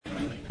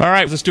All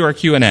right, let's do our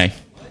Q&A.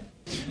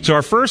 So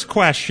our first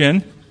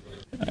question,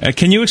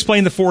 can you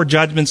explain the 4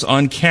 judgments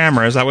on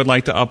cameras? I would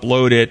like to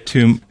upload it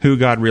to Who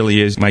God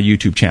Really Is, my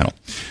YouTube channel.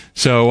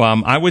 So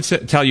I would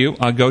tell you,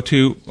 go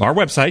to our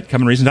website,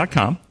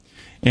 comeandreason.com,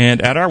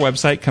 and at our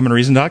website,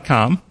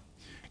 comeandreason.com,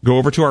 go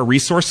over to our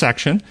resource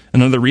section,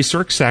 and under the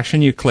resource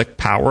section, you click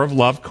Power of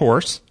Love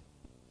course,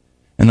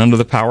 and under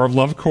the Power of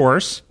Love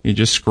course, you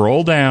just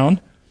scroll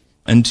down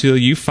until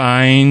you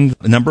find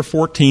number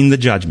 14, the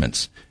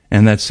judgments.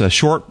 And that's a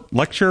short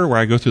lecture where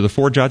I go through the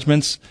 4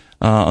 judgments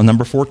on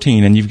number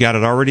 14, and you've got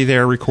it already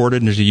there recorded,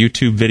 and there's a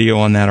YouTube video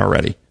on that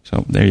already.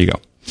 So there you go.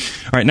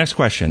 All right, next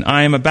question.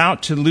 I am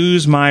about to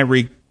lose my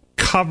recovery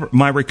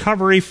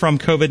from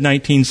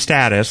COVID-19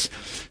 status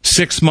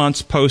 6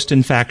 months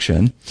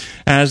post-infection.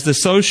 As the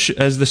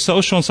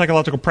social and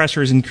psychological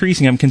pressure is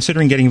increasing, I'm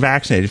considering getting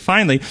vaccinated.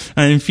 Finally,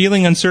 I'm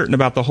feeling uncertain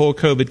about the whole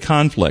COVID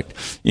conflict.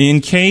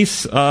 In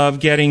case of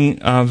getting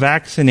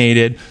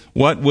vaccinated,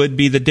 what would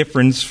be the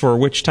difference for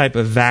which type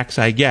of vax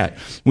I get?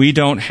 We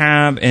don't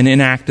have an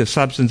inactive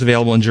substance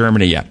available in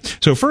Germany yet.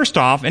 So first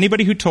off,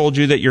 anybody who told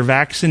you that your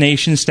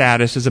vaccination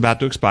status is about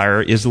to expire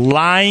is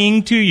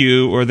lying to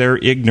you, or they're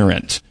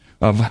ignorant.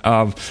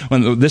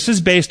 When this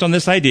is based on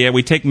this idea.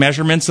 We take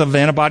measurements of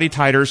antibody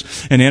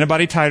titers, and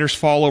antibody titers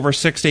fall over a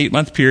 6 to 8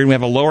 month period. We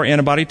have a lower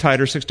antibody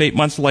titer 6 to 8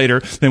 months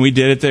later than we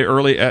did at the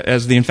early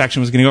as the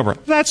infection was getting over.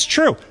 That's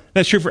true.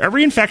 That's true for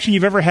every infection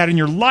you've ever had in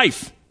your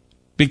life,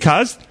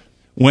 because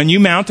when you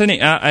mount an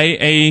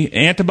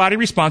antibody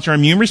response or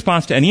immune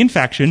response to any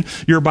infection,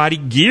 your body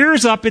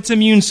gears up its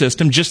immune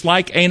system just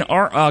like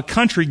a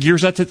country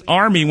gears up its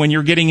army when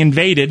you're getting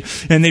invaded.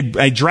 And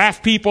they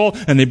draft people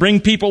and they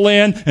bring people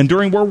in. And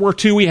during World War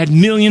II, we had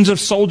millions of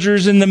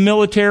soldiers in the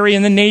military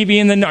and the Navy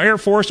and the Air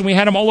Force, and we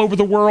had them all over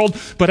the world.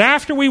 But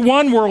after we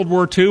won World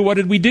War II, what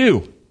did we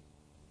do?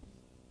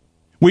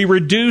 We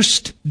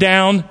reduced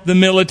down the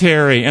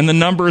military, and the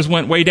numbers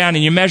went way down.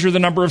 And you measure the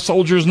number of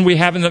soldiers and we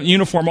have in the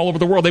uniform all over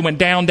the world. They went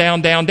down, down,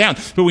 down, down.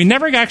 But we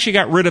never actually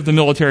got rid of the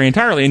military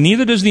entirely, and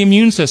neither does the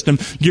immune system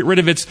get rid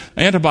of its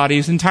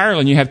antibodies entirely.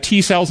 And you have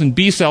T cells and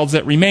B cells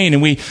that remain.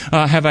 And we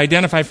have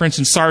identified, for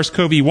instance,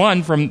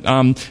 SARS-CoV-1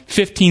 from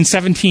 15,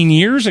 17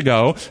 years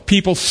ago.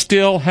 People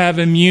still have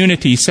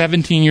immunity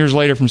 17 years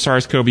later from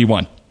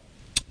SARS-CoV-1.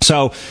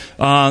 So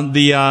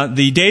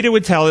the data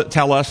would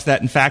tell us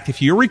that, in fact,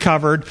 if you're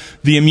recovered,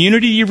 the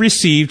immunity you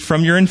received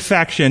from your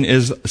infection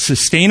is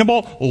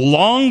sustainable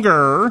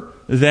longer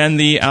than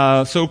the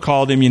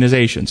so-called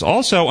immunizations.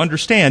 Also,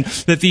 understand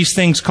that these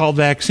things called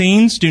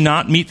vaccines do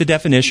not meet the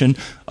definition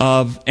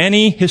of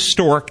any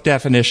historic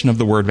definition of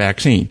the word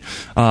vaccine.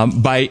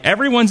 By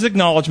everyone's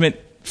acknowledgement,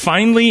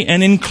 finally,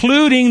 and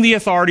including the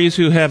authorities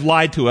who have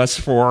lied to us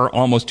for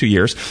almost 2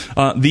 years,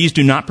 these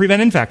do not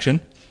prevent infection.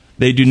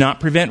 They do not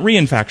prevent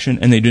reinfection,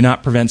 and they do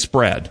not prevent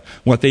spread.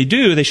 What they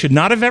do, they should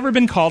not have ever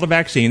been called a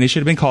vaccine. They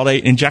should have been called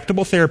an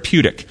injectable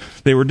therapeutic.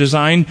 They were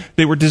designed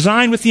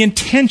with the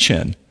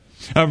intention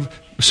of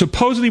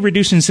supposedly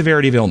reducing the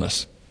severity of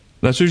illness.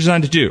 That's what they're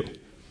designed to do.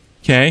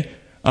 Okay?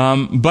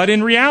 But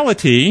in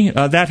reality,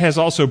 that has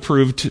also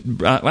proved,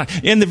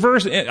 in the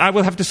verse, I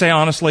will have to say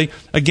honestly,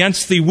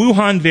 against the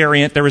Wuhan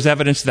variant, there was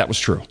evidence that was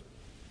true.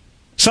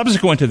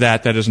 Subsequent to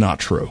that, that is not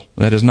true.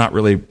 That is not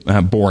really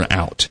borne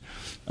out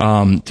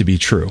to be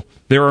true.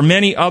 There are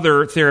many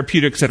other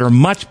therapeutics that are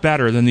much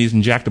better than these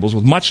injectables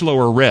with much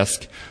lower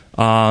risk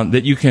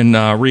that you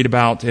can read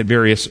about at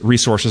various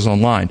resources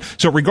online.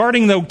 So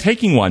regarding, though,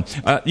 taking one,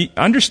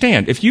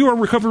 understand, if you are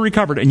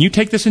recovered and you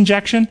take this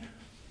injection,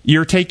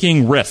 you're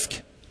taking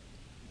risk.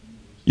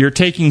 You're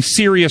taking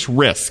serious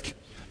risk.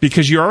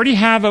 Because you already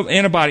have an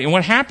antibody. And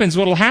what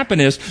will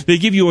happen is they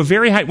give you a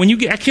very high, when you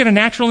get a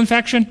natural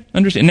infection,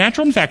 understand,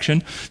 natural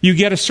infection, you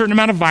get a certain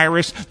amount of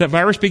virus. That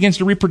virus begins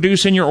to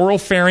reproduce in your oral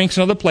pharynx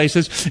and other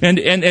places, and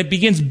it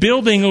begins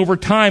building over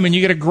time, and you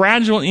get a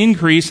gradual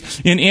increase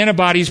in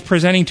antibodies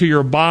presenting to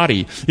your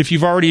body. If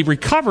you've already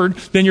recovered,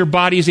 then your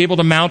body is able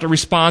to mount a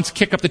response,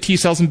 kick up the T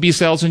cells and B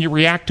cells, and you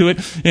react to it,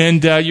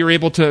 and you're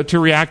able to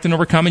react and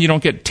overcome, and you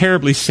don't get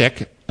terribly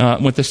sick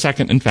with the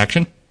second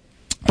infection.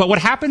 But what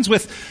happens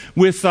with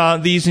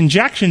these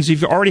injections,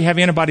 if you already have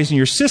antibodies in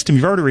your system,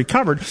 you've already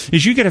recovered,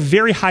 is you get a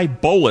very high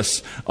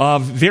bolus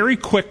of very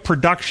quick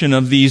production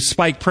of these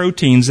spike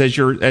proteins as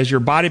your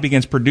body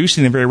begins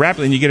producing them very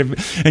rapidly,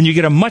 and you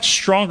get a much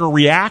stronger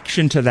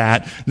reaction to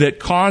that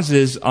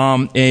causes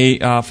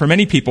for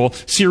many people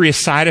serious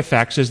side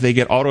effects as they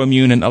get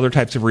autoimmune and other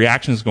types of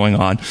reactions going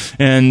on,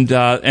 and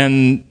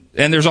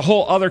there's a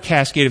whole other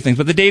cascade of things.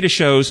 But the data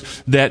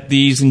shows that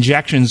these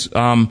injections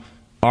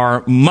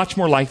are much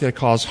more likely to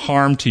cause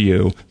harm to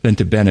you than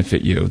to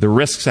benefit you. The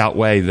risks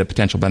outweigh the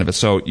potential benefits.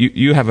 So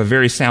you have a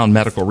very sound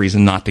medical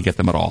reason not to get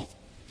them at all.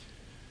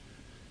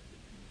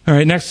 All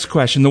right, next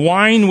question. The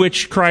wine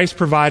which Christ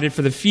provided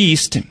for the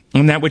feast,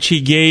 and that which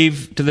he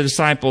gave to the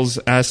disciples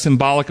as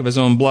symbolic of his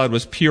own blood,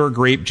 was pure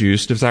grape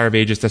juice. Desire of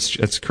Ages,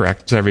 that's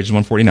correct. Desire of Ages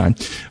 149.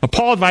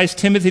 Paul advised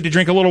Timothy to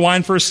drink a little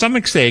wine for his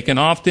stomach's sake, and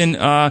often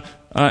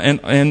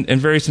and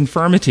various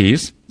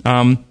infirmities.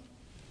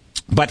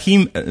 But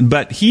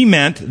he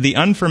meant the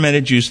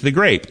unfermented juice of the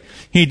grape.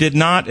 He did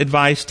not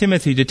advise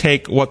Timothy to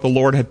take what the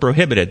Lord had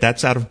prohibited.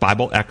 That's out of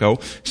Bible Echo,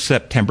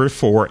 September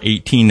 4,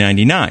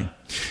 1899.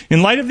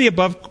 In light of the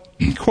above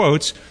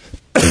quotes,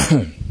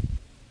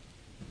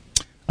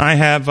 I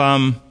have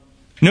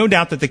no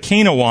doubt that the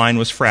Cana wine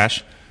was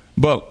fresh,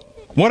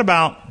 but what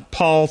about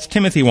Paul's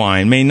Timothy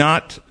wine? May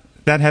not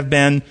that have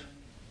been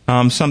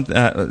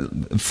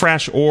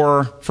fresh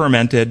or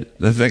fermented?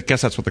 I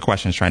guess that's what the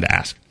question is trying to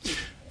ask.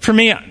 For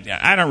me,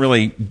 I don't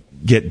really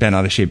get bent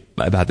out of shape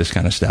about this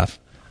kind of stuff.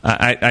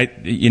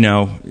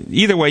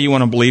 Either way you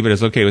want to believe it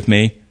is okay with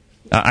me.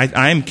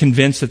 I am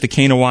convinced that the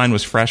Cana wine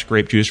was fresh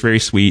grape juice, very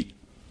sweet,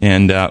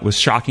 and was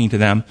shocking to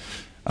them.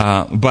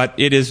 But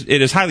it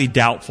is highly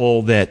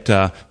doubtful that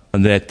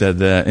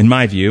in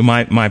my view,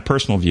 my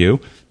personal view,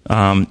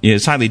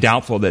 is highly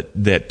doubtful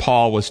that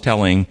Paul was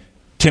telling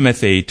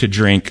Timothy to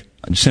drink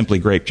simply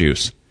grape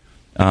juice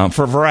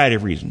for a variety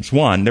of reasons.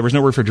 One, there was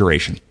no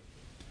refrigeration.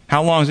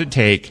 How long does it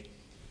take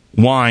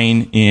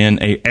wine in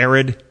a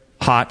arid,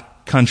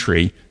 hot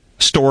country,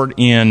 stored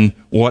in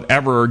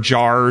whatever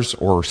jars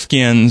or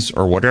skins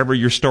or whatever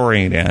you're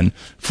storing it in,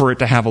 for it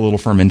to have a little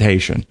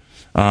fermentation?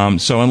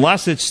 So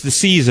unless it's the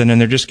season and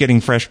they're just getting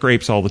fresh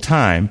grapes all the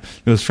time,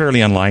 it was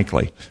fairly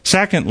unlikely.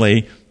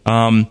 Secondly,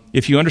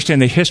 if you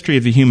understand the history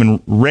of the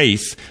human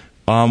race,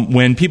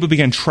 when people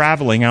began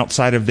traveling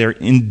outside of their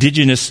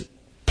indigenous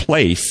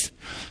place,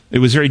 it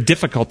was very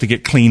difficult to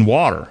get clean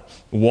water.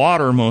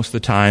 Water most of the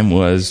time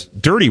was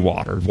dirty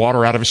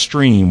water out of a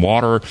stream,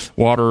 water,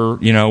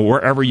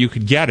 wherever you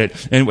could get it,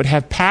 and it would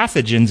have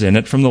pathogens in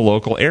it from the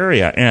local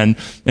area. And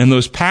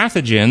those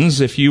pathogens,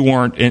 if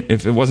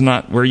it was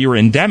not where you were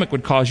endemic,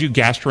 would cause you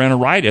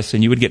gastroenteritis,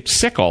 and you would get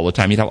sick all the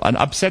time. You'd have an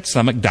upset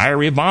stomach,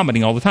 diarrhea,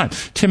 vomiting all the time.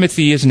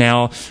 Timothy is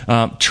now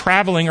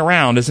traveling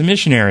around as a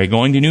missionary,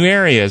 going to new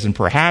areas, and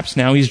perhaps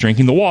now he's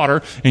drinking the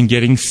water and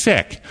getting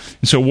sick.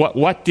 And so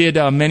what did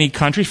many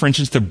countries, for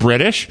instance, the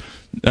British,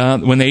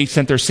 when they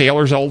sent their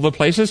sailors all over the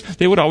places,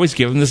 they would always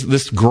give them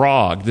this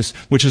grog,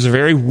 which is a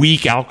very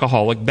weak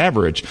alcoholic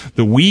beverage.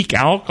 The weak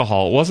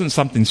alcohol wasn't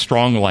something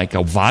strong like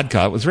a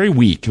vodka. It was very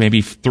weak,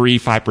 maybe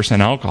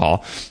 3-5%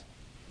 alcohol.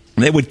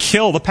 They would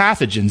kill the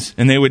pathogens,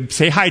 and they would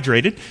stay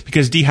hydrated,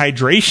 because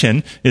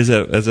dehydration is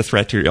a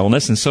threat to your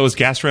illness, and so is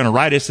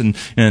gastroenteritis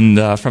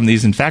and from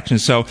these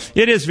infections. So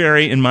it is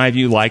very, in my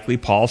view, likely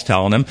Paul's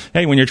telling them,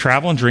 hey, when you're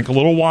traveling, drink a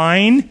little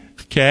wine.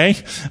 Okay,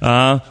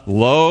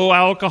 low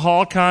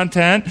alcohol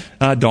content.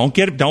 Don't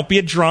be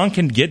a drunk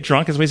and get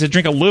drunk. As we said,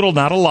 drink a little,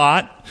 not a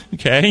lot.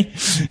 Okay,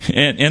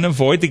 and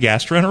avoid the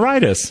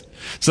gastroenteritis.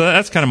 So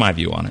that's kind of my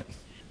view on it.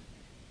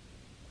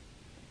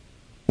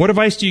 What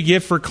advice do you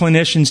give for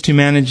clinicians to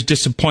manage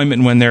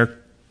disappointment when their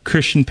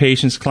Christian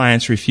patients,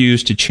 clients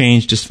refuse to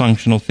change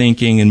dysfunctional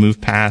thinking and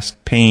move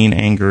past pain,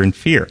 anger, and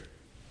fear?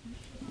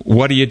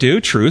 What do you do?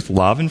 Truth,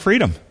 love, and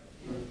freedom.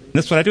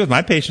 That's what I do with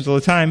my patients all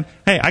the time.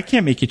 Hey, I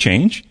can't make you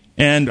change.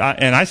 And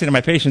I say to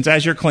my patients,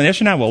 as your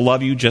clinician, I will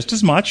love you just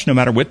as much, no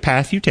matter what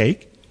path you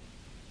take.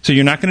 So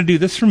you're not going to do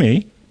this for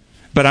me.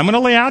 But I'm going to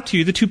lay out to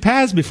you the two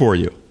paths before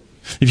you.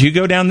 If you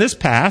go down this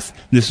path,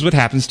 this is what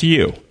happens to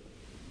you.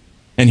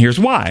 And here's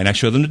why. And I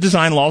show them the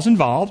design laws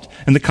involved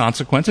and the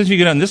consequences. If you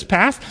go down this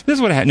path, this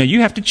is what happens. Now,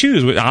 you have to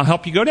choose. I'll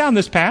help you go down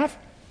this path.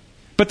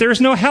 But there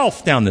is no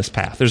health down this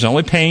path. There's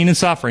only pain and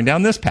suffering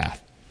down this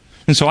path.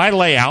 And so I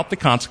lay out the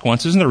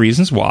consequences and the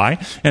reasons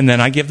why, and then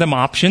I give them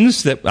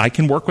options that I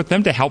can work with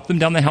them to help them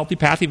down the healthy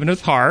path, even if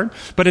it's hard.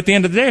 But at the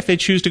end of the day, if they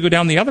choose to go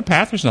down the other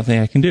path, there's nothing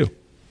I can do.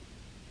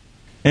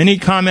 Any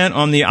comment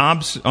on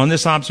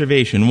this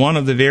observation? One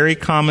of the very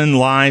common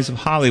lies of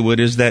Hollywood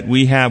is that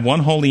we have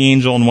one holy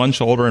angel on one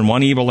shoulder and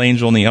one evil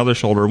angel on the other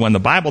shoulder, when the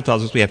Bible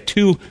tells us we have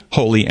two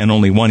holy and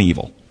only one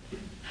evil.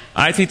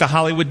 I think the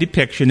Hollywood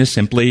depiction is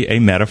simply a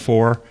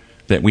metaphor,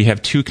 that we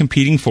have two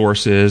competing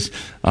forces,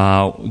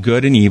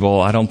 good and evil.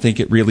 I don't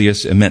think it really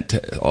is meant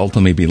to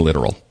ultimately be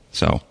literal.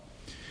 So,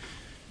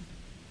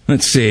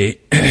 let's see.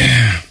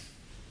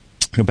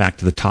 Go back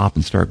to the top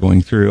and start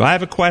going through. I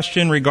have a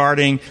question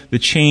regarding the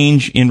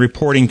change in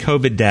reporting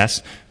COVID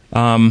deaths.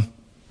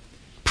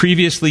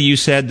 Previously, you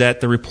said that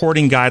the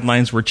reporting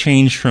guidelines were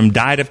changed from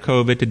died of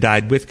COVID to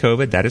died with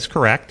COVID. That is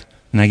correct.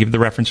 And I give the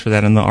reference for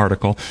that in the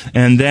article.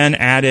 And then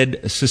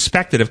added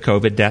suspected of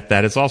COVID death.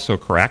 That is also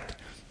correct.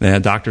 The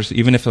doctors,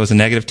 even if it was a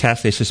negative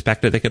test, they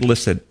suspected they could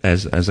list it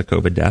as a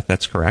COVID death.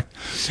 That's correct.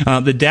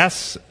 The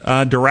deaths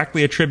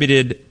directly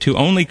attributed to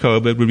only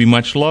COVID would be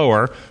much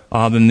lower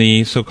than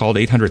the so-called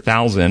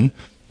 800,000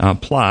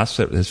 plus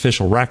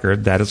official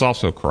record. That is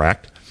also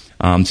correct.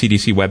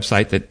 CDC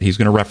website that he's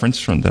going to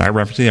reference, that I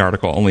referenced in the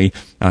article, only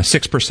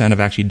 6% have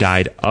actually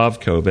died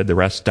of COVID. The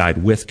rest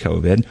died with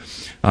COVID.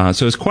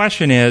 So his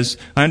question is,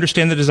 I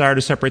understand the desire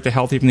to separate the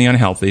healthy from the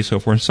unhealthy,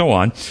 so forth and so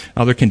on.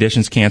 Other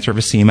conditions, cancer,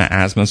 emphysema,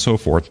 asthma, so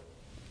forth.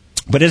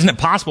 But isn't it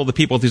possible that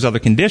people with these other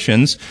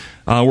conditions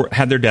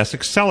had their deaths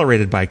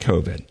accelerated by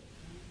COVID?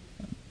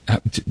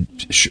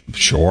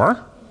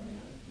 Sure.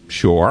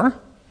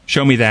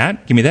 Show me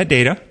that. Give me that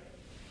data.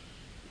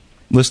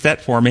 List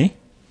that for me.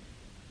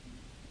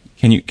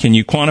 Can you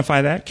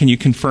quantify that? Can you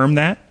confirm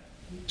that?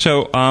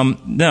 So,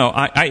 no,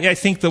 I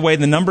think the way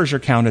the numbers are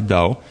counted,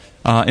 though,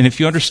 and if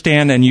you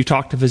understand and you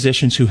talk to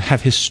physicians who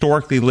have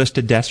historically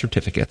listed death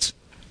certificates,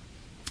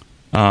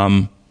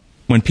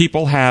 when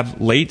people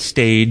have late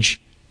stage,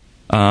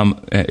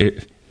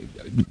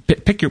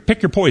 pick your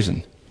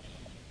poison.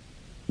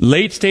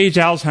 Late stage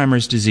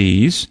Alzheimer's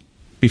disease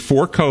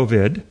before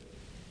COVID,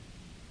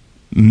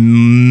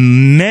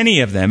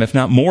 many of them, if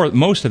not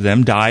most of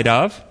them, died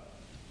of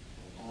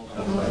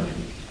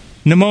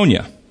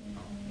pneumonia.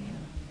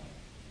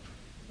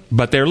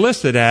 But they're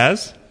listed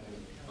as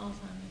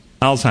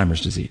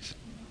Alzheimer's disease.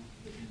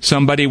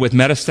 Somebody with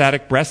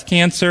metastatic breast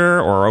cancer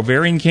or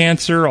ovarian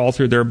cancer all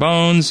through their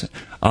bones,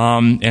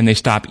 and they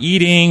stop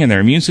eating, and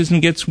their immune system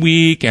gets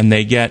weak, and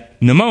they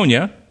get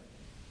pneumonia.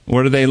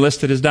 What are they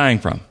listed as dying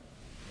from?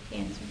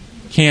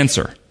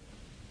 Cancer.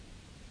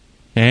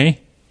 Okay?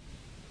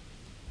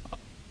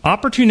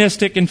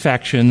 Opportunistic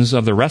infections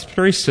of the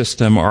respiratory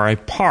system are a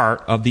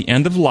part of the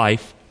end of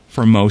life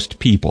for most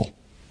people.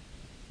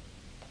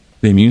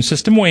 The immune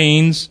system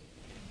wanes,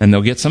 and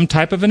they'll get some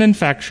type of an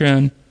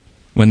infection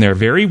when they're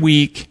very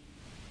weak,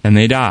 and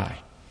they die.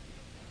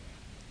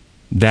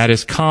 That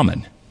is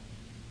common.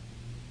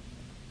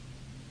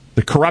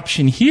 The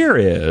corruption here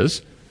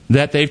is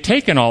that they've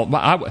taken all...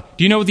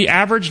 Do you know what the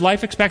average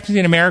life expectancy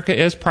in America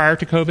is prior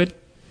to COVID?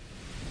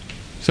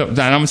 So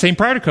I'm saying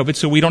prior to COVID,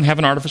 so we don't have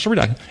an artificial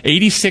reduction.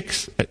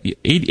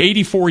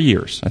 84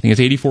 years. I think it's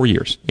 84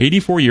 years.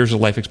 84 years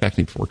of life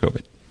expectancy before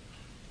COVID.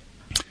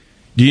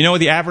 Do you know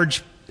the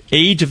average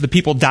age of the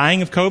people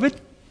dying of COVID?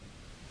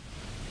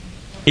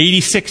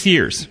 86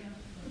 years.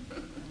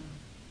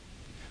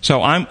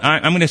 So I'm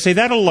going to say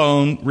that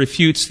alone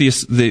refutes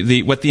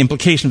what the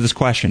implication of this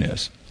question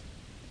is.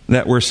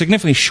 That we're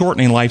significantly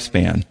shortening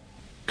lifespan.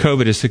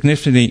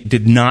 COVID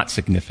did not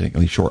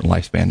significantly shorten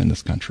lifespan in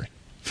this country.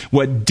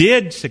 What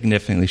did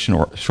significantly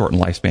shorten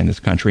lifespan in this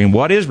country, and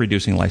what is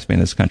reducing lifespan in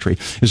this country,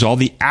 is all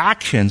the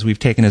actions we've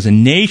taken as a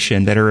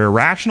nation that are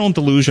irrational and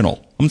delusional.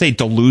 I'm going to say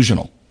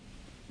delusional.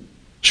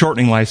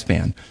 Shortening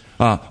lifespan.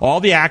 All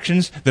the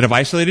actions that have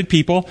isolated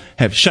people,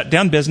 have shut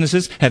down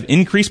businesses, have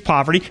increased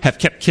poverty, have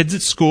kept kids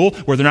at school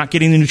where they're not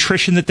getting the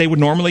nutrition that they would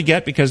normally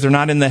get because they're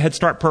not in the Head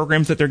Start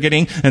programs that they're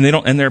getting, and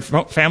their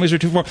families are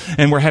too poor.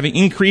 And we're having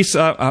increased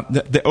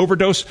the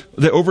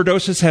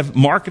overdoses have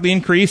markedly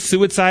increased,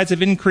 suicides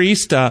have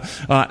increased,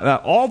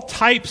 all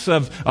types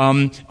of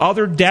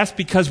other deaths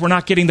because we're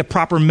not getting the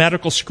proper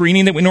medical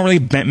screening that we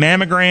normally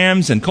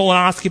mammograms and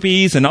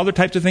colonoscopies and other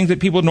types of things that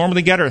people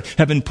normally get or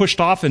have been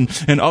pushed off and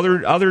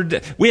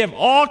other we have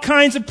all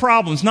kinds of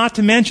problems, not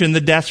to mention the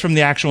deaths from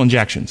the actual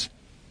injections.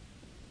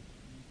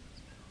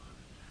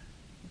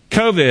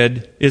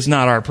 COVID is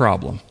not our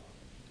problem.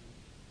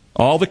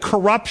 All the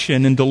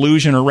corruption and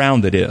delusion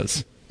around it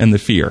is, and the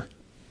fear.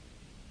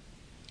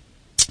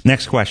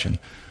 Next question.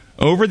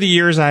 Over the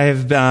years, I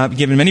have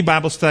given many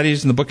Bible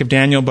studies in the book of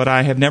Daniel, but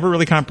I have never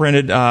really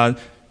comprehended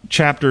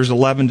chapters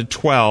 11 to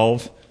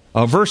 12.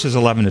 Verses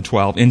 11 to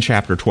 12 in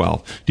chapter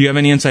 12. Do you have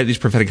any insight to these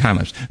prophetic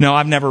timelines? No,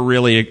 I've never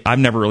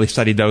really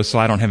studied those, so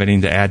I don't have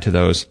anything to add to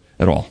those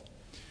at all.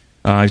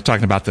 He's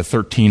talking about the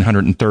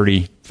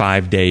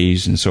 1,335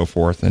 days and so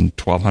forth, and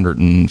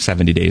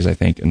 1,270 days, I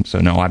think. And so,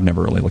 no, I've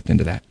never really looked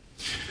into that.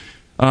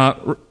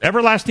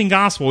 Everlasting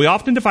gospel. We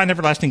often define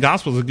everlasting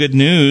gospel as the good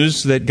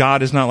news that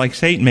God is not like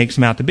Satan makes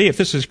him out to be. If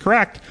this is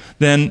correct,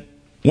 then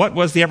what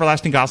was the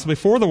everlasting gospel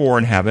before the war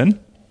in heaven?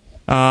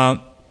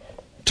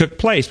 Took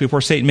place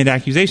before Satan made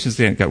accusations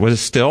against God. Was it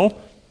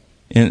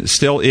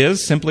still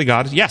is simply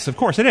God? Yes, of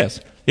course it is.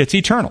 It's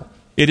eternal.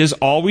 It is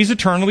always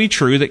eternally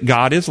true that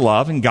God is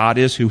love and God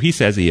is who he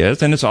says he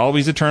is, and it's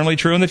always eternally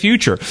true in the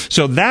future.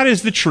 So that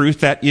is the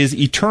truth that is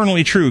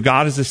eternally true.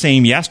 God is the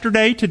same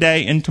yesterday,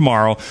 today, and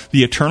tomorrow.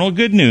 The eternal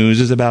good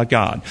news is about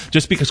God.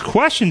 Just because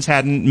questions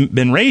hadn't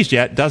been raised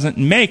yet doesn't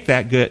make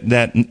that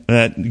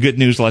good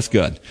news less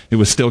good. It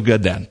was still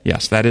good then.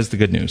 Yes, that is the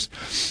good news.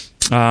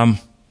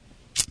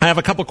 I have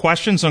a couple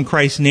questions on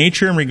Christ's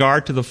nature in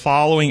regard to the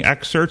following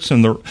excerpts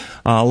in the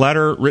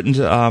letter written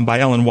by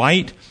Ellen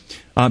White.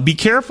 Be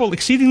careful,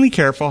 exceedingly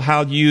careful,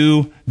 how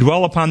you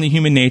dwell upon the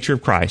human nature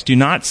of Christ. Do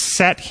not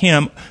set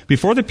him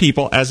before the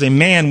people as a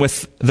man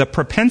with the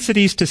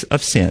propensities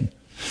of sin.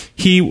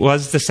 He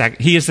is the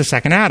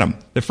second Adam.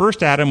 The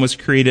first Adam was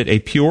created a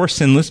pure,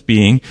 sinless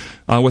being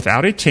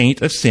without a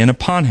taint of sin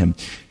upon him.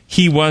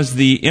 He was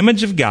the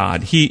image of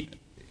God. He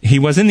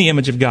was in the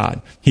image of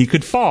God. He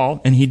could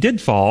fall, and he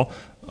did fall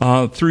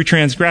through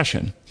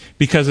transgression.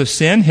 Because of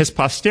sin, his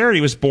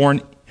posterity was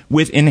born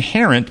with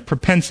inherent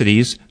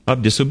propensities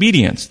of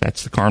disobedience.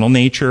 That's the carnal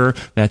nature.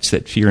 That's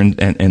that fear and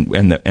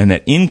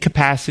that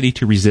incapacity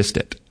to resist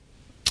it.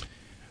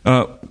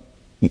 But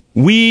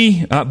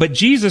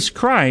Jesus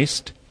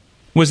Christ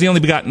was the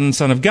only begotten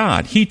Son of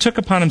God. He took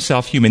upon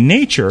himself human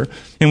nature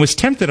and was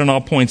tempted on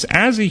all points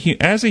as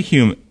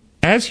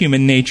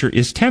human nature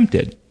is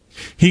tempted.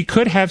 He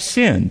could have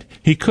sinned.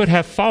 He could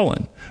have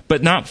fallen.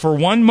 But not for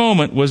one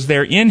moment was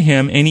there in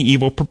him any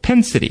evil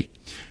propensity.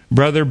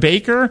 Brother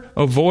Baker,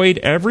 avoid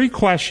every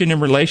question in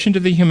relation to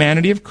the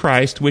humanity of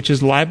Christ which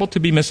is liable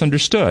to be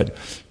misunderstood.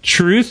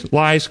 Truth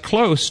lies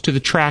close to the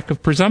track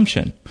of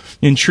presumption.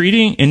 In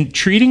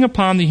treating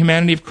upon the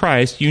humanity of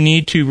Christ, you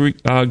need to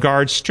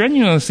guard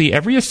strenuously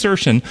every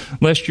assertion,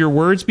 lest your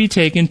words be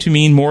taken to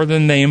mean more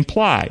than they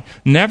imply.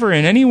 Never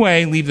in any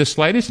way leave the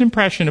slightest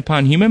impression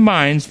upon human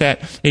minds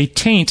that a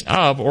taint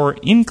of or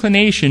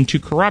inclination to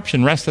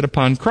corruption rested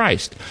upon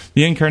Christ.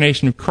 The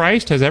incarnation of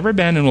Christ has ever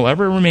been and will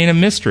ever remain a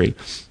mystery.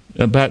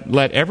 But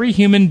let every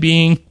human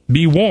being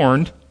be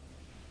warned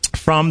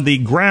from the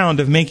ground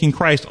of making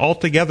Christ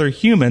altogether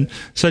human,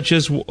 such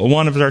as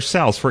one of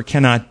ourselves, for it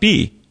cannot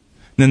be.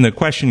 Then the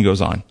question goes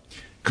on.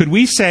 Could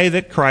we say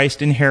that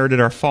Christ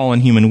inherited our fallen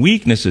human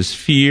weaknesses,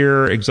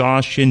 fear,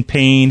 exhaustion,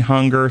 pain,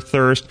 hunger,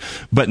 thirst,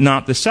 but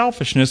not the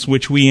selfishness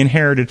which we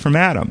inherited from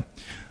Adam?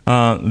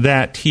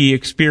 That he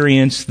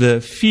experienced the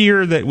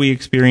fear that we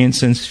experience,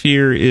 since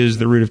fear is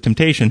the root of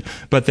temptation,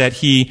 but that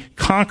he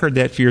conquered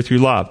that fear through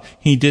love.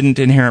 He didn't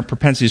inherit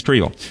propensities to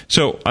evil.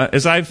 So,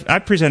 as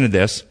I've presented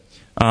this,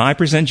 I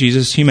present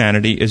Jesus'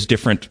 humanity as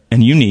different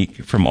and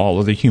unique from all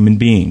other human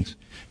beings.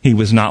 He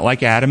was not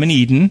like Adam and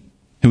Eden,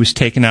 who was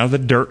taken out of the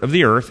dirt of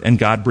the earth, and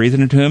God breathed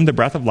into him the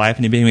breath of life,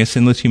 and he became a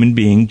sinless human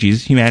being.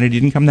 Jesus' humanity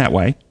didn't come that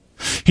way.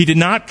 He did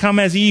not come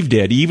as Eve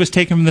did. Eve was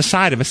taken from the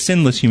side of a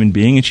sinless human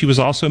being, and she was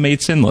also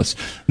made sinless.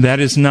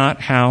 That is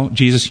not how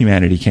Jesus'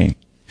 humanity came.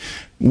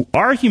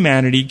 Our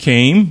humanity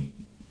came,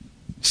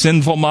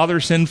 sinful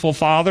mother, sinful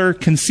father,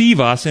 conceive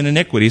us in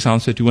iniquity,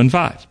 Psalms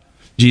 51:5.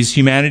 Jesus'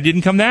 humanity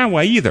didn't come that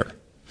way either.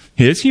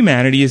 His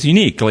humanity is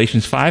unique.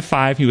 Galatians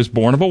 5:5, he was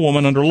born of a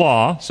woman under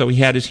law, so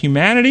he had his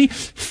humanity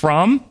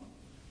from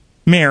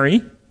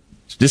Mary,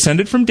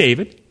 descended from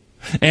David,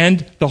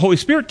 and the Holy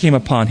Spirit came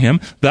upon him.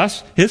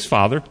 Thus, his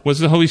father was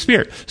the Holy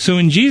Spirit. So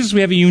in Jesus,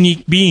 we have a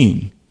unique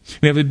being.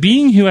 We have a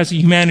being who has a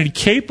humanity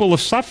capable of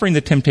suffering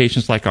the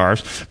temptations like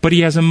ours, but he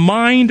has a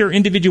mind or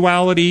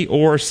individuality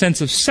or sense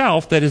of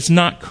self that is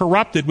not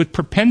corrupted with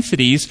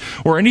propensities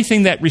or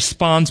anything that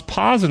responds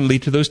positively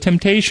to those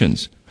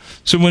temptations.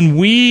 So when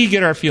we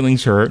get our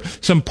feelings hurt,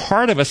 some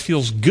part of us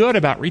feels good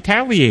about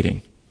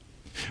retaliating.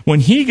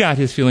 When he got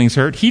his feelings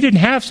hurt, he didn't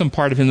have some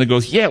part of him that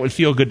goes, yeah, it would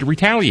feel good to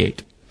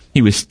retaliate.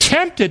 He was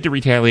tempted to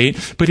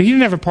retaliate, but he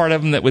didn't have a part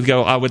of him that would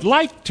go, I would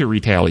like to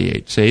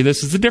retaliate. See,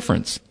 this is the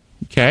difference.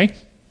 Okay?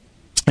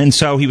 And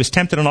so he was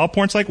tempted on all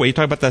points like way. You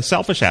talk about the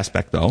selfish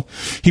aspect, though.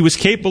 He was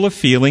capable of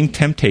feeling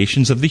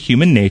temptations of the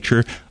human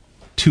nature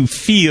to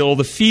feel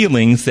the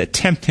feelings that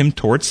tempt him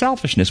towards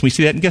selfishness. We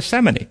see that in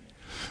Gethsemane.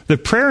 The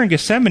prayer in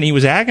Gethsemane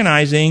was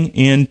agonizing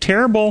in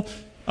terrible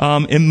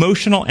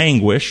emotional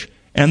anguish,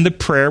 and the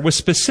prayer was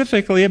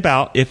specifically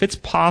about, if it's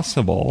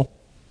possible,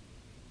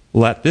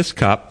 let this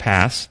cup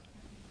pass.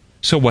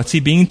 So what's he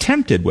being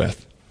tempted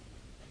with?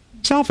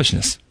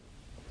 Selfishness.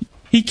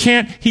 He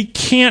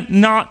can't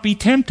not be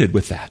tempted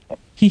with that.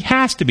 He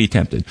has to be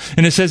tempted.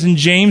 And it says in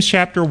James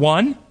chapter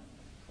 1,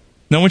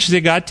 no one should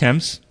say God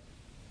tempts,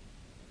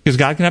 because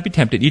God cannot be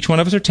tempted. Each one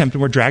of us are tempted.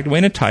 We're dragged away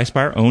and enticed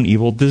by our own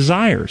evil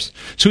desires.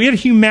 So he had a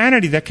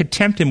humanity that could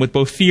tempt him with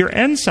both fear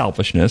and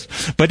selfishness.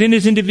 But in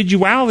his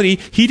individuality,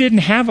 he didn't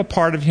have a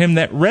part of him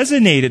that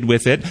resonated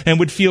with it and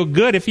would feel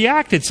good if he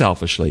acted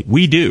selfishly.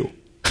 We do.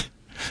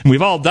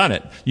 We've all done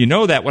it. You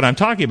know that what I'm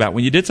talking about.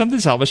 When you did something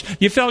selfish,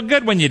 you felt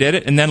good when you did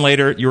it, and then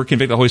later you were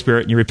convicted of the Holy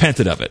Spirit and you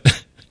repented of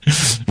it.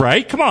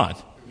 Right? Come on.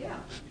 Yeah.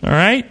 All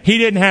right? He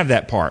didn't have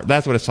that part.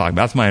 That's what it's talking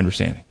about. That's my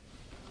understanding.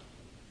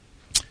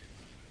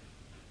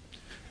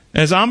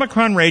 As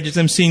Omicron rages,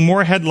 I'm seeing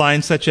more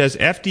headlines such as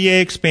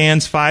FDA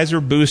expands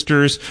Pfizer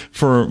boosters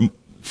for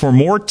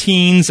more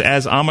teens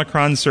as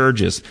Omicron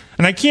surges.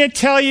 And I can't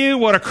tell you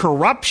what a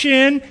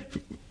corruption,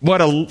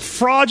 what a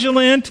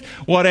fraudulent,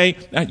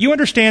 you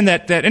understand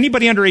that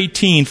anybody under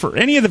 18, for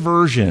any of the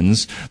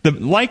versions, the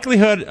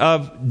likelihood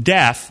of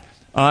death,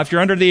 if you're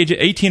under the age of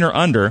 18 or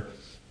under,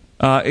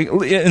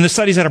 in the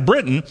studies out of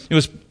Britain, it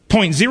was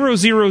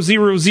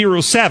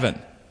 0.00007,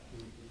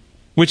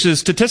 which is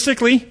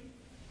statistically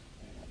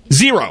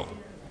zero.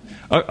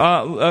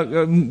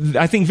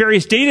 I think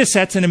various data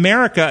sets in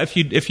America,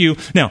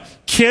 now,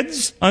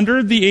 kids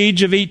under the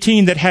age of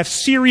 18 that have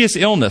serious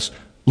illness,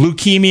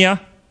 leukemia,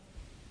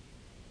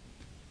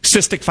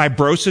 cystic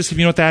fibrosis, if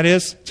you know what that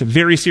is, it's a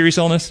very serious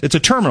illness. It's a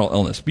terminal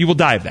illness. You will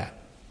die of that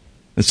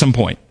at some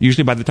point,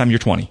 usually by the time you're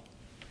 20.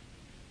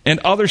 And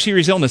other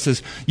serious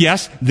illnesses,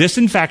 yes, this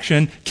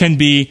infection can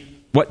be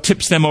what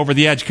tips them over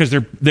the edge because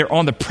they're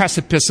on the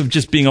precipice of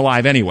just being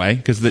alive anyway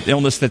because the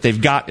illness that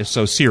they've got is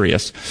so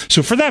serious.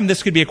 So for them,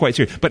 this could be quite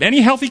serious. But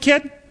any healthy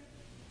kid,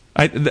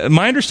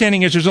 my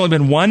understanding is there's only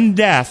been one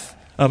death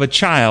of a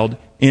child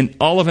in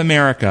all of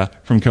America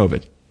from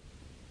COVID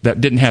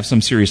that didn't have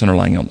some serious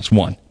underlying illness.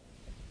 One.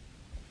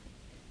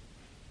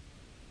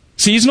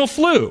 Seasonal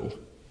flu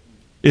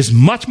is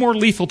much more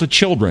lethal to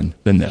children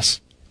than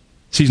this.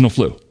 Seasonal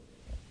flu.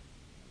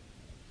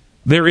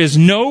 There is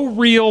no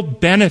real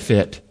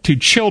benefit to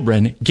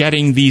children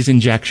getting these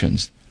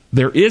injections.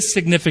 There is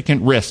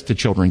significant risk to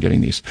children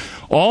getting these.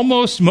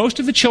 Most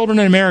of the children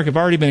in America have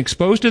already been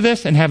exposed to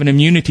this and have an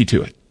immunity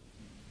to it.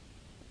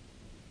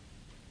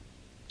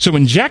 So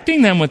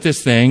injecting them with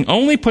this thing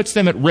only puts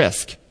them at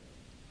risk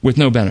with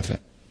no benefit.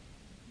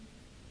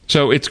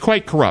 So it's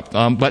quite corrupt.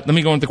 But let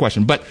me go into the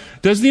question. But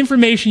does the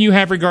information you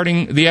have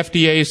regarding the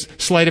FDA's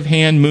sleight of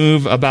hand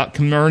move about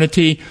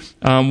Comirnaty,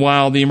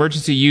 while the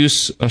emergency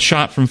use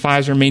shot from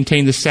Pfizer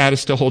maintained the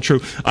status, still hold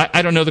true?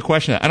 I don't know the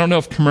question. I don't know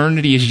if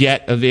Comirnaty is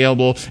yet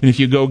available, and if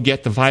you go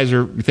get the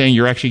Pfizer thing,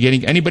 you're actually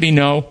getting. Anybody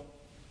know?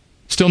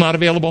 Still not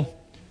available?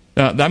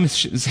 I'm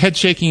head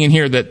shaking in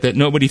here that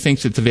nobody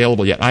thinks it's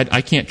available yet.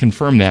 I can't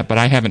confirm that, but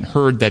I haven't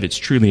heard that it's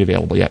truly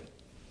available yet.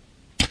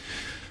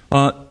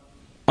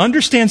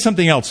 Understand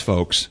something else,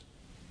 folks.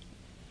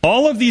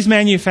 All of these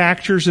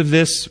manufacturers of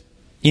this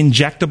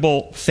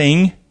injectable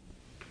thing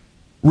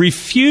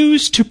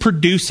refuse to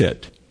produce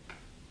it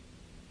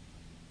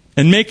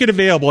and make it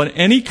available in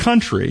any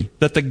country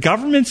that the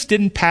governments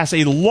didn't pass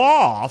a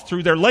law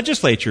through their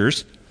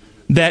legislatures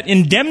that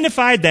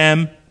indemnified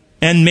them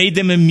and made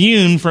them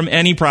immune from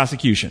any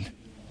prosecution.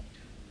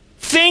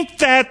 Think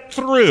that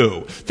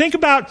through. Think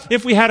about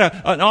if we had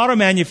an auto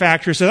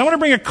manufacturer says, I want to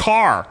bring a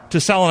car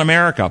to sell in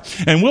America,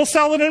 and we'll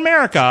sell it in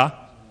America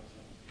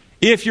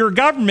if your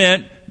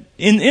government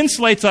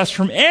insulates us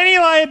from any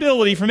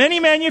liability, from any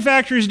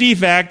manufacturer's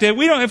defect.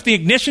 If the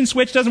ignition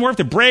switch doesn't work, if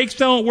the brakes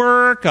don't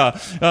work,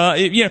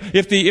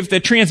 if the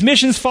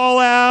transmissions fall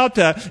out,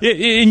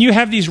 and you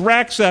have these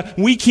wrecks,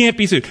 we can't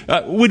be sued.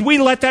 Would we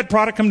let that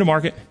product come to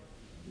market?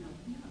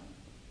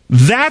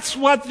 That's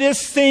what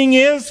this thing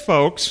is,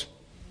 folks.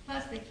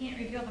 Plus, they can't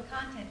reveal the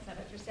contents of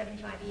it for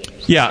 75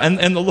 years. Yeah,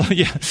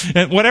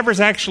 and whatever's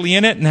actually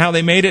in it and how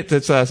they made it,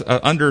 that's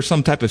under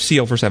some type of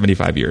seal for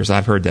 75 years.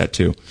 I've heard that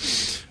too.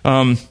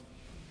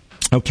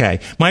 Okay.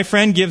 My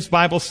friend gives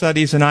Bible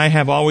studies, and I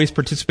have always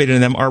participated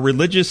in them. Our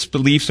religious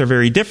beliefs are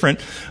very different,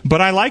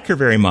 but I like her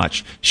very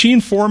much. She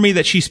informed me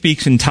that she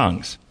speaks in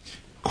tongues.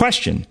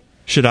 Question: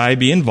 should I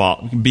be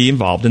involved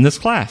in this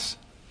class?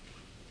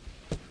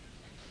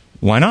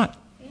 Why not?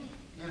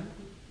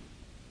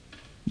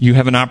 You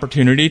have an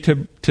opportunity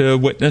to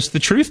witness the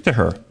truth to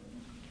her.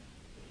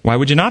 Why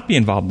would you not be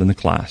involved in the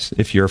class?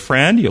 If you're a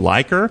friend, you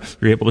like her,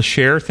 you're able to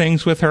share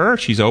things with her,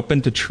 she's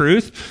open to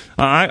truth.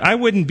 I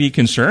wouldn't be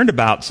concerned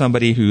about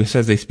somebody who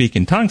says they speak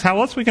in tongues. How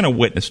else are we going to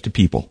witness to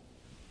people?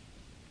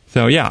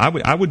 So yeah,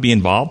 I would be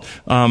involved.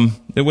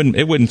 It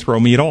wouldn't throw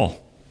me at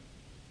all.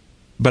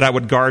 But I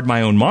would guard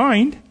my own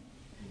mind.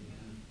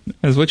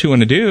 That's what you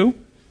want to do.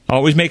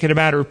 Always make it a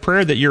matter of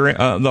prayer that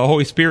the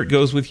Holy Spirit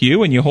goes with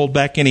you and you hold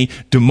back any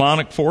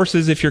demonic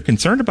forces. If you're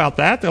concerned about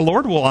that, the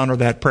Lord will honor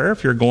that prayer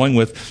if you're going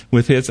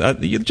with His.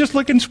 You just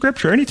look in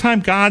Scripture.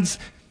 Anytime God's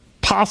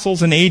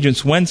apostles and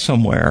agents went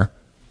somewhere,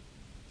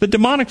 the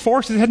demonic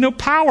forces had no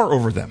power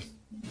over them.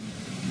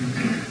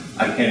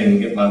 I can't even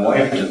get my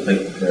wife to think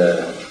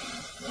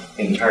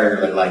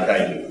entirely like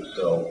I do.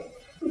 So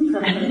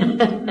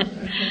remember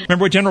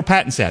what General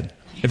Patton said.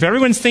 If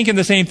everyone's thinking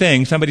the same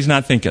thing, somebody's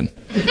not thinking.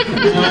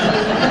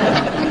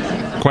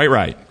 Quite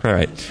right.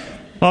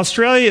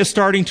 Australia is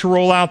starting to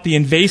roll out the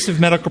invasive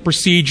medical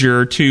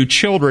procedure to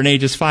children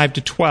ages 5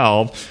 to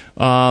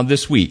 12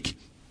 this week.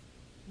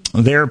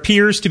 There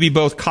appears to be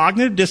both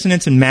cognitive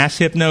dissonance and mass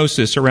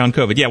hypnosis around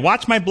COVID. Yeah,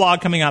 watch my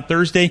blog coming out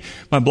Thursday.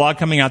 My blog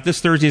coming out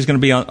this Thursday is going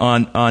to be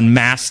on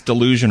mass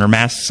delusion or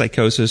mass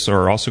psychosis,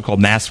 or also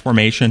called mass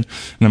formation.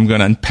 And I'm going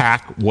to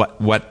unpack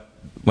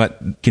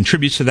what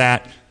contributes to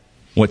that,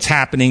 what's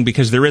happening,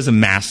 because there is a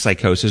mass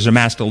psychosis or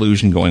mass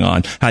delusion going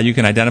on. How you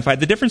can identify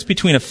the difference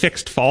between a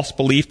fixed false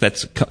belief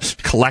that's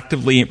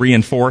collectively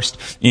reinforced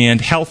and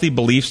healthy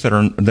beliefs that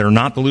are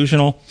not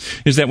delusional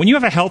is that when you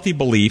have a healthy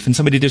belief and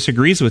somebody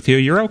disagrees with you,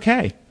 you're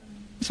okay.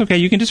 It's okay,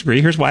 you can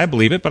disagree. Here's why I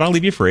believe it, but I'll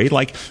leave you free.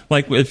 Like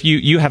if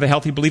you have a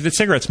healthy belief that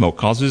cigarette smoke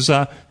causes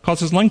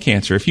lung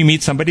cancer. If you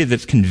meet somebody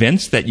that's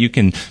convinced that you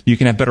can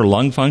have better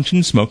lung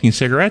function smoking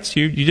cigarettes,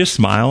 you just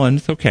smile and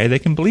it's okay. They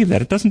can believe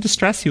that. It doesn't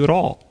distress you at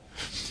all.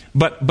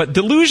 But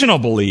delusional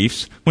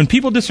beliefs, when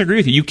people disagree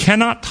with you, you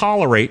cannot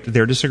tolerate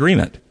their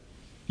disagreement.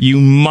 You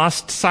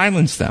must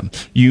silence them.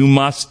 You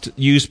must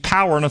use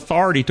power and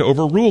authority to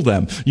overrule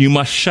them. You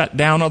must shut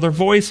down other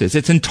voices.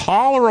 It's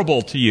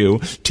intolerable to you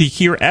to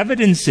hear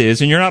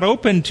evidences, and you're not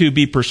open to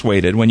be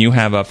persuaded when you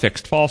have a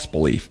fixed false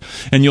belief.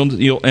 And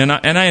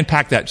I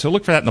unpack that. So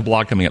look for that in the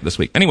blog coming up this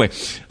week. Anyway,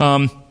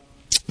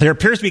 there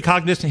appears to be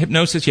cognitive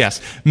hypnosis.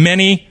 Yes,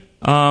 many.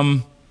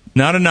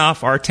 Not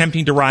enough are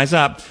attempting to rise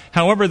up.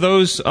 However,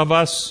 those of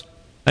us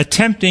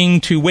attempting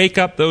to wake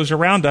up those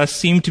around us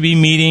seem to be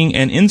meeting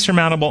an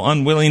insurmountable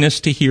unwillingness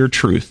to hear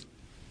truth.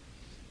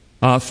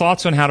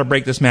 Thoughts on how to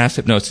break this mass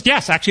hypnosis?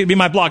 Yes, actually, it'll be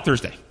my blog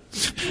Thursday.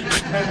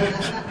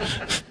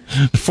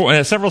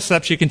 Several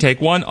steps you can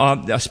take. One,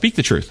 speak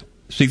the truth.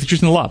 Speak the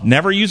truth in love.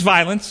 Never use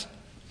violence.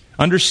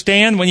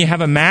 Understand when you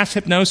have a mass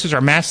hypnosis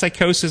or mass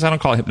psychosis, I don't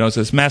call it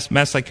hypnosis, mass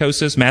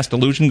psychosis, mass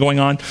delusion going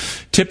on.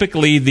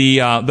 Typically,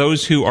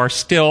 those who are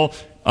still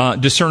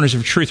discerners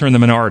of truth are in the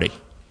minority.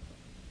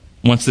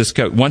 Once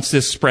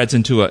this spreads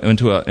into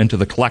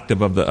the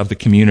collective of the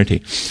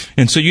community,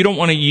 and so you don't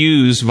want to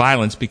use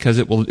violence because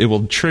it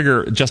will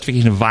trigger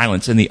justification of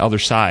violence in the other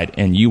side,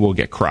 and you will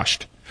get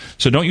crushed.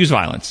 So don't use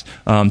violence.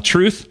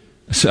 Truth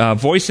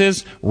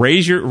voices,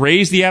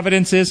 raise the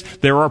evidences.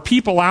 There are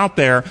people out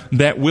there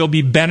that will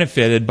be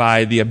benefited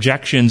by the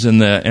objections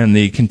and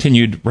the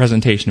continued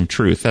presentation of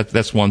truth.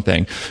 That's one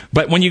thing.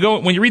 But when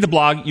you read the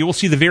blog, you will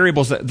see the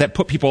variables that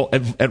put people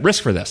at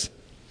risk for this.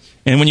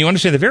 And when you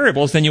understand the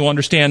variables, then you will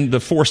understand the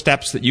 4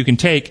 steps that you can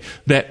take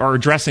that are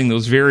addressing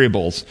those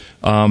variables,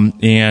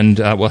 and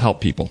will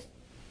help people.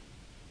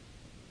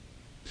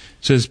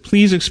 It says,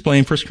 please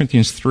explain 1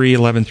 Corinthians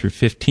 3:11 through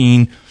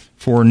 15.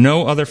 For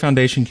no other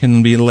foundation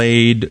can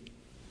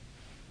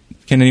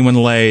anyone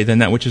lay than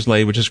that which is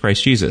laid, which is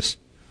Christ Jesus.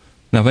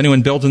 Now, if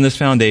anyone builds on this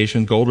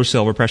foundation, gold or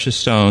silver, precious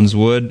stones,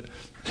 wood,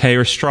 hay,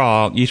 or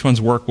straw, each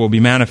one's work will be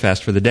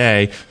manifest, for the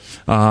day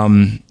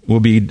will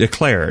be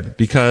declared,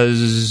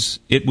 because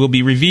it will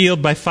be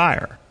revealed by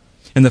fire.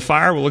 And the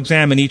fire will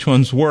examine each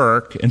one's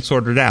work and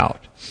sort it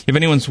out. If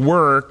anyone's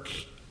work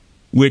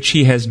which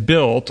he has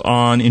built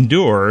on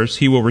endures,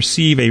 he will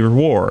receive a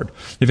reward.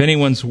 If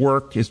anyone's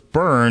work is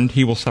burned,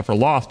 he will suffer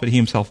loss, but he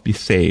himself be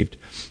saved,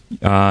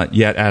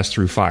 yet as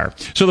through fire.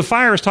 So the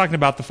fire is talking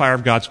about the fire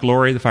of God's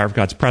glory, the fire of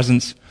God's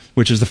presence,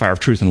 which is the fire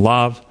of truth and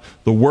love.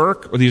 The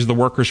work, or these are the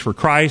workers for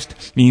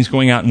Christ, means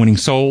going out and winning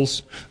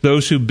souls.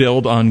 Those who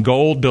build on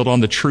gold, build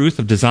on the truth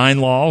of design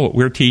law, what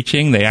we're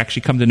teaching. They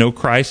actually come to know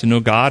Christ and know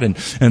God, and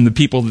the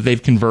people that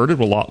they've converted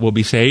will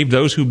be saved.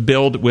 Those who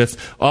build with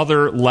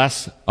other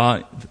less,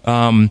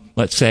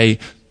 let's say,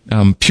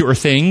 pure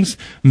things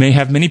may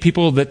have many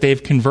people that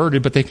they've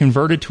converted, but they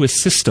converted to a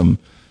system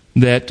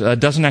that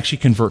doesn't actually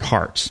convert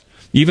hearts.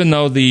 Even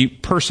though the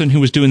person who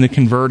was doing the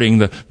converting,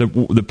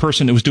 the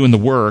person who was doing the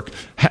work,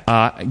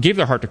 gave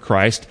their heart to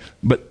Christ,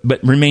 but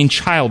remained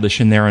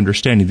childish in their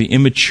understanding. The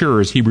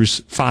immature, as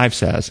Hebrews 5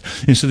 says.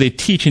 And so they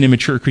teach an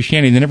immature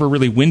Christianity. They never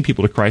really win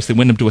people to Christ. They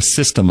win them to a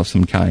system of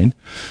some kind.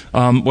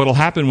 What'll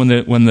happen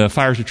when the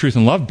fires of truth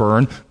and love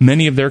burn,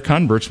 many of their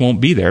converts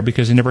won't be there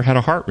because they never had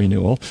a heart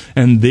renewal.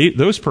 And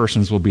those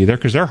persons will be there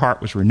because their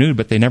heart was renewed,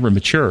 but they never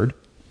matured.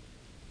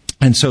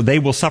 And so they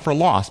will suffer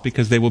loss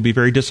because they will be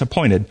very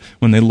disappointed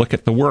when they look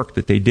at the work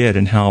that they did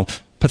and how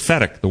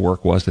pathetic the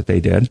work was that they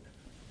did.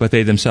 But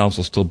they themselves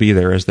will still be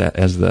there as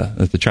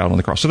the child on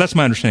the cross. So that's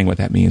my understanding what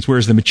that means.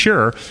 Whereas the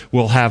mature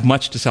will have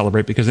much to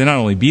celebrate because they not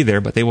only be there,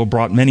 but they will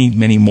brought many,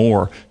 many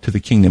more to the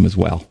kingdom as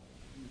well.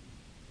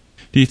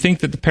 Do you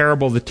think that the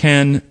parable of the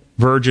 10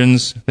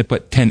 virgins, they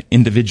put 10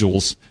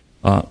 individuals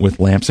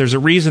with lamps, there's a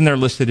reason they're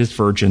listed as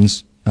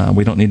virgins.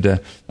 We don't need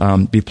to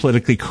be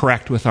politically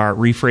correct with our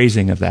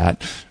rephrasing of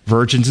that.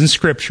 Virgins in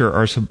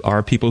Scripture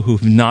are people who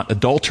have not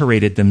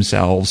adulterated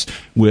themselves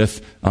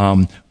with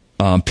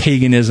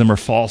paganism or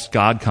false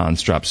god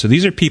constructs. So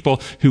these are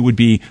people who would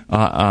be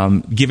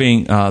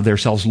giving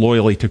themselves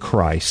loyally to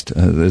Christ.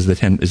 Is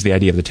the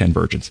idea of the 10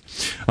 virgins.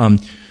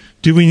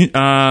 Do we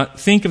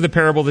think of the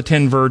parable of the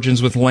 10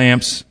 virgins with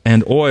lamps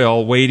and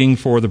oil waiting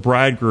for the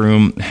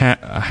bridegroom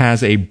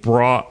has a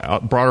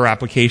broader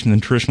application than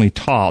traditionally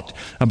taught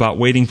about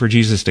waiting for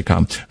Jesus to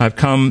come? I've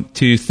come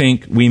to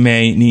think we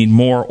may need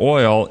more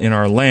oil in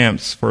our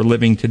lamps for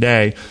living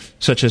today,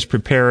 such as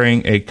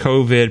preparing a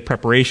COVID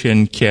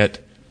preparation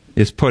kit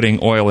is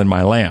putting oil in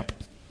my lamp.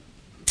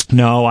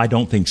 No, I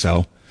don't think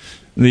so.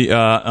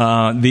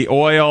 The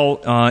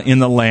oil in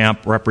the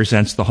lamp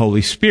represents the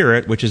Holy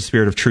Spirit, which is the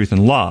Spirit of truth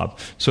and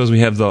love. So as we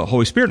have the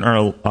Holy Spirit in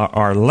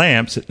our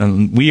lamps,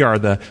 and we are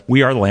the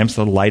lamps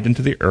that light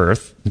into the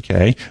earth.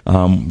 Okay,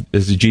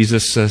 as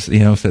Jesus says,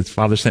 says,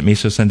 "Father sent me,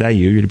 so send I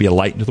you." You're to be a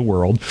light into the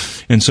world,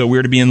 and so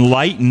we're to be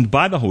enlightened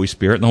by the Holy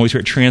Spirit. And the Holy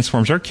Spirit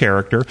transforms our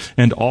character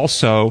and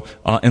also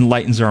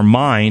enlightens our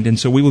mind. And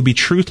so we will be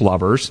truth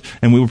lovers,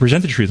 and we will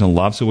present the truth in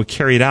love. So we'll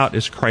carry it out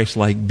as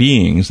Christ-like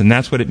beings, and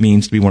that's what it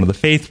means to be one of the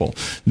faithful.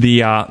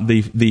 The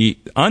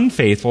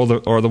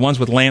unfaithful, or the ones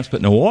with lamps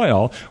but no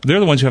oil, they're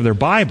the ones who have their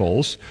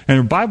Bibles and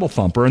they're Bible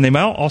thumper, and they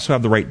might also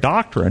have the right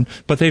doctrine,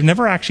 but they've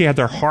never actually had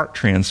their heart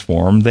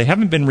transformed. They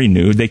haven't been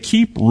renewed. They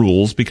keep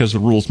rules because the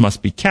rules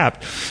must be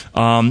kept.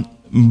 But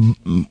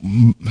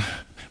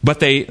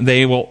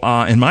they will,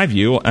 in my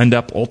view, end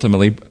up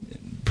ultimately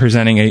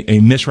presenting a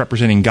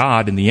misrepresenting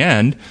God in the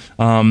end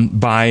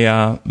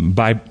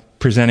by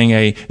presenting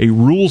a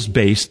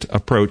rules-based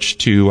approach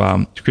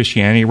to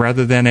Christianity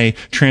rather than a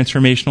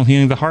transformational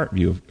healing of the heart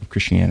view of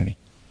Christianity.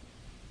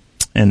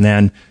 And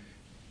then,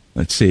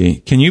 let's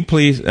see. Can you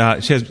please,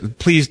 she says,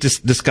 please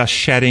discuss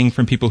shedding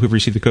from people who've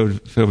received the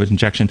COVID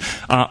injection.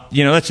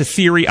 That's a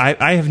theory.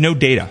 I have no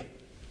data.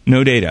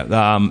 No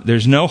data.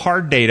 There's no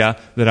hard data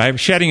that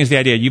shedding is the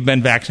idea. You've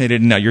been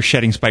vaccinated and now you're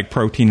shedding spike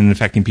protein and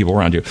infecting people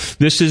around you.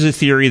 This is a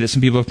theory that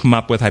some people have come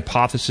up with,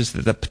 hypothesis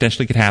that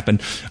potentially could happen.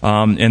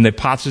 And the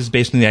hypothesis is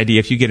based on the idea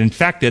if you get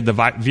infected, the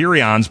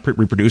virions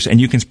reproduce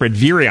and you can spread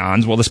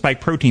virions. Well, the spike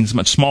protein is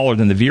much smaller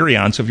than the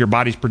virion. So if your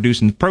body's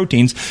producing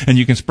proteins and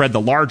you can spread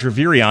the larger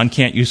virion,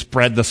 can't you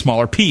spread the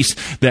smaller piece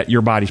that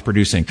your body's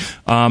producing?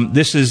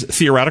 This is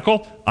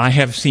theoretical. I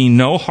have seen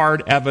no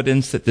hard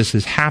evidence that this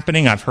is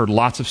happening. I've heard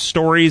lots of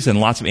stories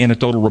and lots of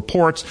anecdotal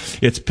reports.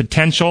 It's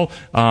potential,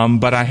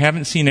 but I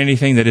haven't seen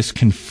anything that is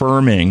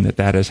confirming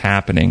that is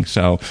happening.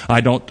 So I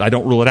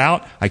don't rule it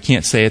out. I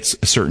can't say it's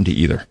a certainty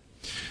either.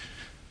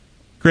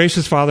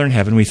 Gracious Father in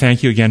heaven, we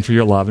thank you again for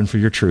your love and for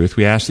your truth.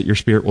 We ask that your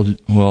Spirit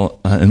will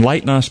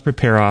enlighten us,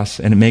 prepare us,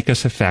 and make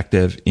us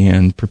effective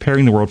in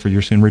preparing the world for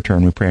your soon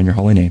return. We pray in your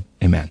holy name.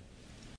 Amen.